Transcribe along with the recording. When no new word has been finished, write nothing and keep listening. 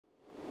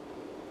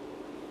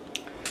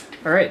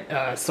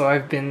Alright, so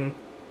I've been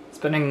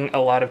spending a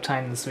lot of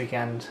time this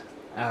weekend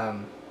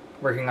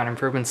working on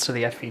improvements to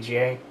the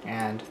FPGA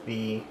and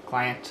the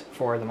client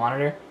for the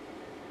monitor.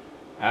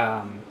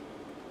 I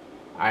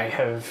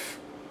have,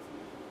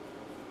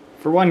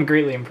 for one,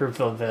 greatly improved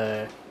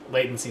the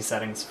latency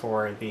settings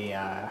for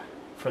the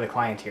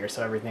client here,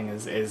 so everything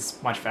is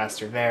much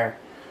faster there.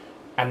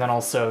 And then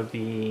also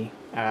the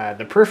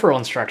peripheral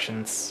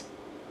instructions.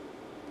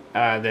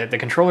 The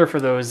controller for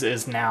those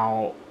is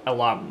now a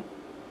lot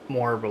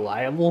more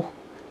reliable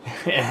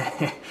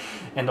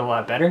and a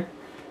lot better.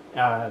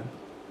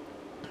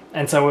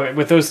 And so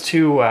with those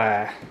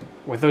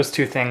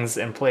two things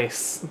in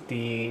place,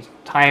 the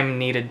time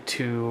needed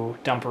to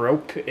dump a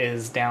rope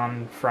is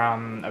down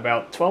from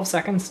about 12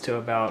 seconds to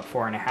about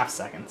 4.5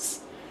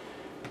 seconds.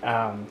 So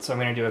I'm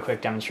going to do a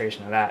quick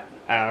demonstration of that.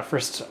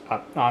 First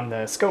up on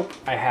the scope,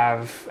 I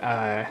have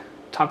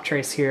top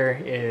trace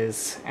here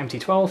is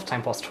MT12,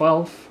 time pulse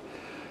 12.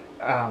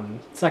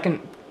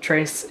 Second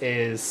trace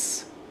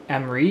is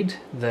mread,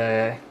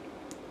 the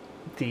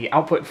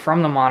output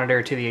from the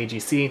monitor to the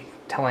AGC,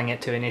 telling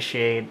it to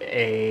initiate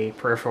a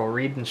peripheral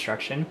read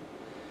instruction.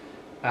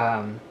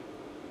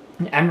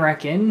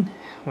 mrec in,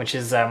 which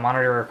is a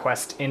monitor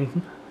request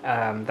in,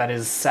 that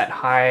is set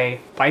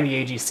high by the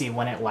AGC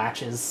when it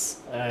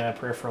latches a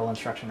peripheral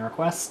instruction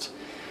request.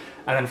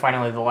 And then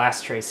finally the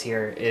last trace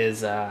here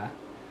is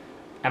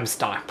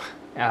mstop,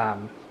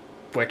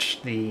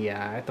 which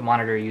the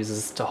monitor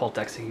uses to halt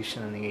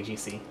execution in the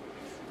AGC.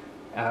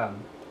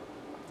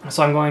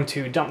 So I'm going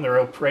to dump the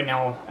rope. Right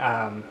now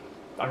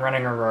I'm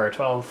running Aurora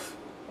 12.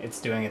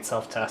 It's doing its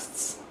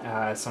self-tests.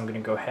 So I'm going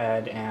to go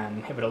ahead and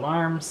inhibit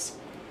alarms,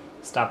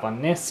 stop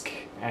on NISC,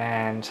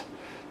 and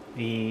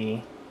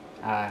the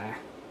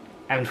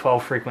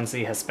M12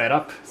 frequency has sped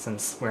up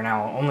since we're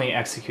now only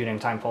executing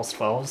time pulse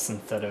 12s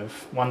instead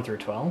of 1 through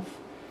 12.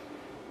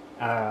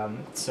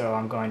 So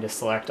I'm going to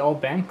select all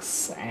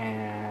banks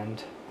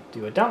and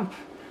do a dump.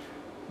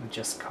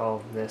 Just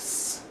call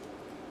this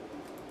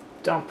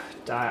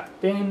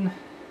dump.bin,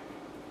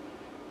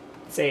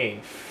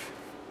 save,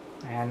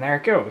 and there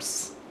it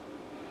goes.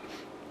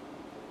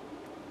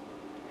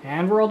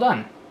 And we're all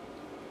done.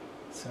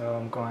 So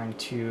I'm going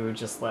to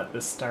just let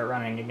this start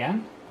running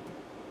again.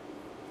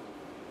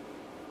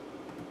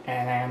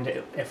 And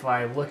if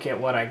I look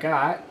at what I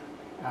got,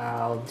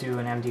 I'll do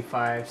an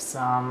MD5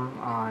 sum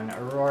on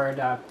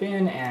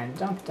aurora.bin and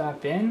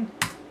dump.bin,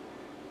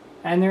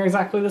 and they're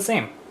exactly the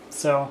same.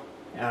 So,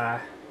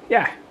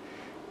 yeah,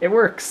 it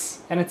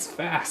works, and it's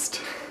fast.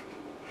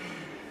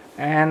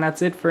 And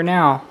that's it for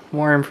now.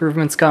 More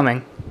improvements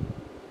coming.